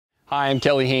Hi, I'm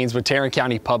Kelly Haynes with Tarrant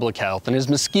County Public Health, and as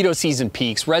mosquito season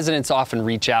peaks, residents often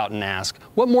reach out and ask,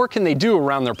 what more can they do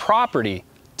around their property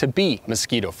to be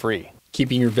mosquito-free?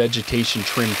 Keeping your vegetation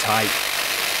trimmed tight,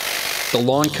 the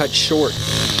lawn cut short,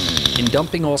 and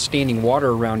dumping all standing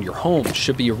water around your home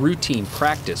should be a routine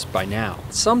practice by now.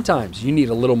 Sometimes you need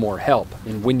a little more help,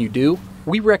 and when you do,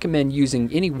 we recommend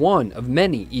using any one of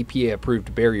many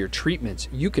EPA-approved barrier treatments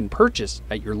you can purchase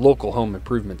at your local home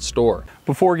improvement store.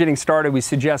 Before getting started, we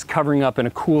suggest covering up in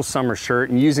a cool summer shirt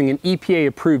and using an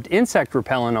EPA-approved insect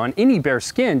repellent on any bare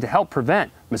skin to help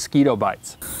prevent mosquito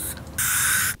bites.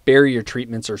 Barrier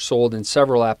treatments are sold in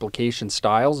several application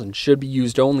styles and should be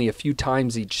used only a few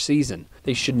times each season.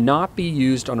 They should not be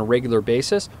used on a regular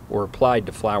basis or applied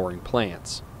to flowering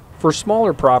plants. For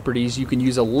smaller properties, you can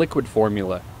use a liquid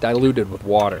formula diluted with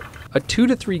water. A 2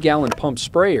 to 3 gallon pump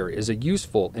sprayer is a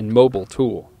useful and mobile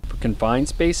tool. For confined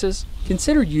spaces,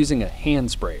 consider using a hand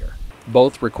sprayer.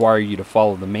 Both require you to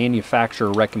follow the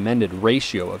manufacturer recommended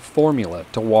ratio of formula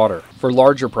to water. For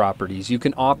larger properties, you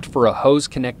can opt for a hose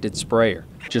connected sprayer.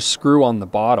 Just screw on the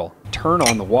bottle, turn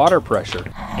on the water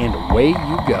pressure, and away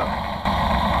you go.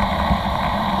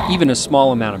 Even a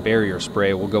small amount of barrier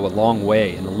spray will go a long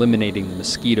way in eliminating the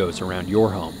mosquitoes around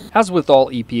your home. As with all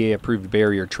EPA-approved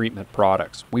barrier treatment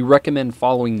products, we recommend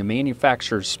following the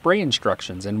manufacturer's spray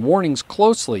instructions and warnings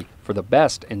closely for the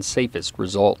best and safest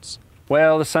results.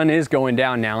 Well, the sun is going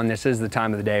down now, and this is the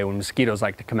time of the day when mosquitoes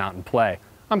like to come out and play.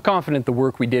 I'm confident the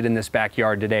work we did in this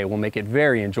backyard today will make it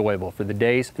very enjoyable for the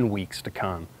days and weeks to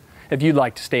come. If you'd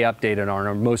like to stay updated on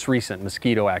our most recent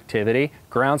mosquito activity,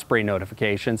 ground spray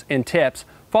notifications, and tips,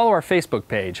 follow our Facebook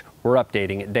page. We're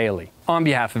updating it daily. On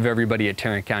behalf of everybody at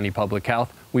Tarrant County Public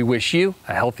Health, we wish you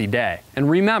a healthy day. And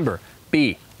remember,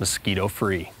 be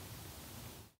mosquito-free.